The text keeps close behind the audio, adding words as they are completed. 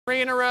3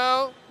 in a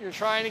row. You're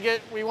trying to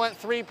get, we want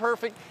 3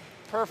 perfect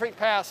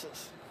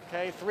passes.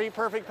 Okay, 3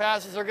 perfect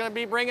passes. They're going to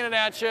be bringing it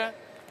at you.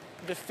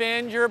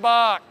 Defend your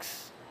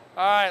box.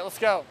 All right, let's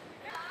go.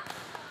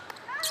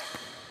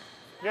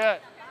 Good.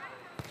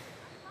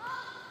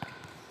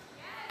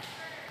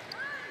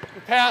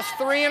 You pass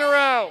 3 in a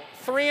row.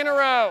 3 in a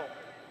row.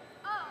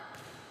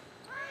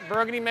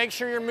 Burgundy, make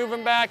sure you're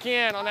moving back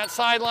in on that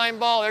sideline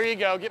ball. There you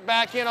go. Get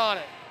back in on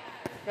it.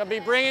 Gonna be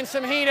bringing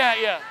some heat at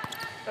you.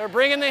 They're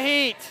bringing the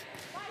heat.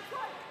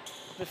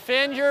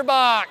 Defend your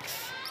box.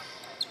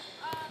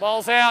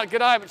 Ball's out.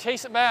 Good eye, but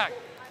chase it back.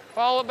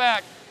 Follow it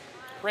back.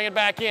 Bring it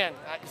back in.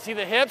 See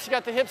the hips? You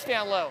got the hips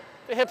down low.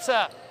 The hips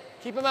up.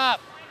 Keep them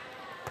up.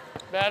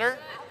 Better.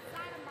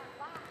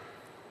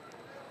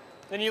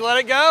 Then you let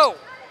it go.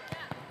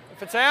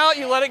 If it's out,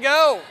 you let it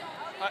go.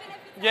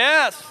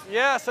 Yes,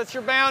 yes, that's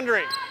your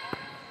boundary.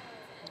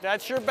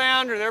 That's your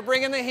boundary. They're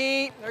bringing the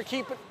heat. They're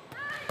keeping.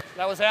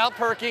 That was out,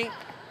 Perky.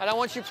 I don't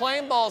want you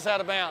playing balls out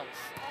of bounds.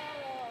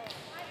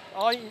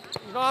 You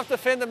don't have to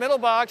defend the middle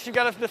box. You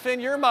got to defend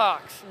your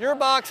box. Your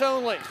box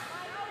only.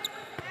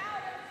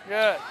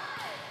 Good.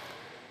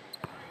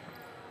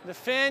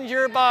 Defend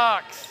your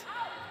box.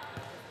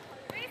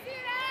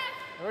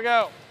 Here we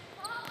go.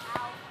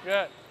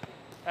 Good.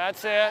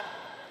 That's it.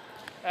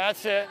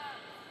 That's it.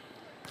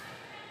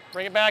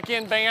 Bring it back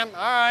in, Bam.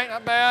 All right,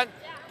 not bad.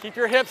 Keep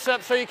your hips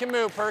up so you can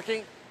move,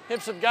 Perky.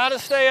 Hips have got to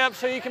stay up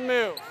so you can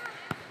move.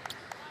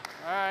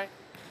 All right.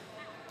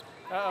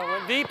 Uh-oh,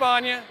 went deep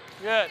on you.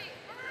 Good.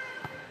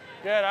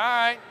 Good, all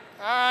right.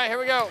 All right, here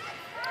we go.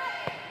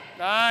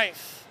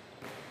 Nice.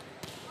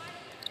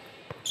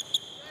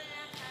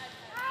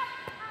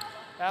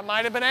 That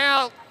might have been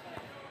out.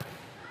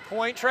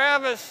 Point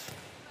Travis.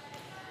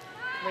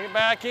 Bring it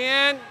back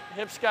in.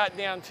 Hips got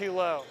down too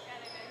low.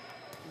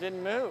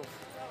 Didn't move.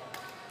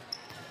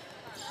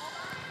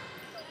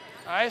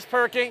 Nice,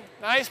 Perky.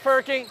 Nice,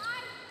 Perky.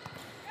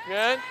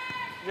 Good.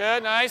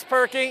 Good. Nice,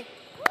 Perky.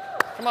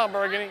 Come on,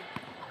 Burgundy.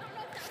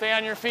 Stay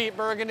on your feet,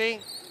 Burgundy.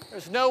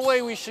 There's no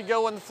way we should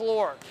go on the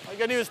floor. All you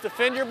got to do is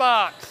defend your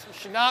box. You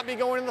should not be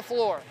going to the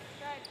floor.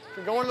 If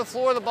you're going to the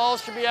floor, the ball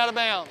should be out of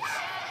bounds.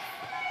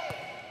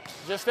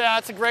 Just that.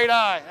 That's a great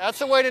eye. That's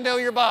the way to know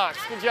your box.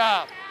 Good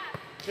job.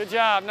 Good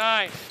job.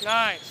 Nice.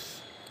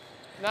 Nice.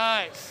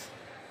 Nice.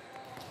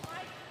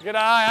 Good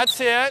eye. That's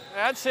it.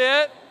 That's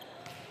it.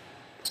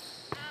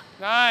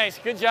 Nice.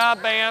 Good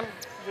job, Bam.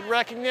 Good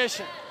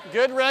recognition.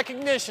 Good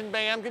recognition,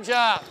 Bam. Good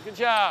job. Good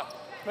job.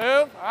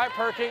 Move. All right,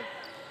 Perky.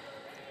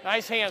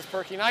 Nice hands,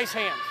 Perky. Nice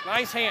hands.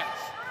 Nice hands.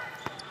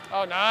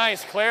 Oh,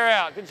 nice. Clear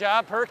out. Good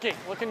job, Perky.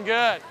 Looking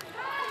good.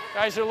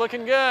 Guys are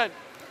looking good.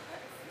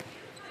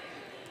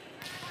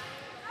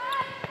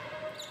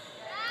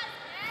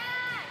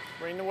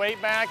 Bring the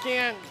weight back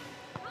in.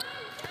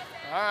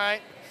 All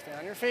right. Stay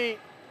on your feet.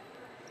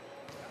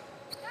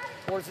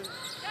 Towards it.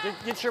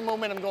 Get your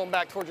momentum going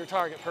back towards your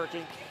target, Perky.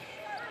 You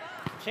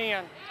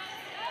can.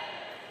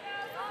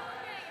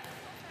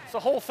 It's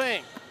the whole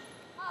thing.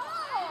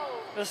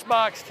 This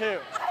box, too.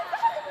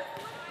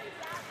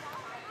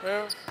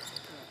 Move.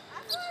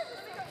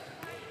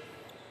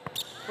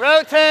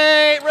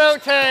 Rotate,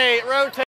 rotate, rotate.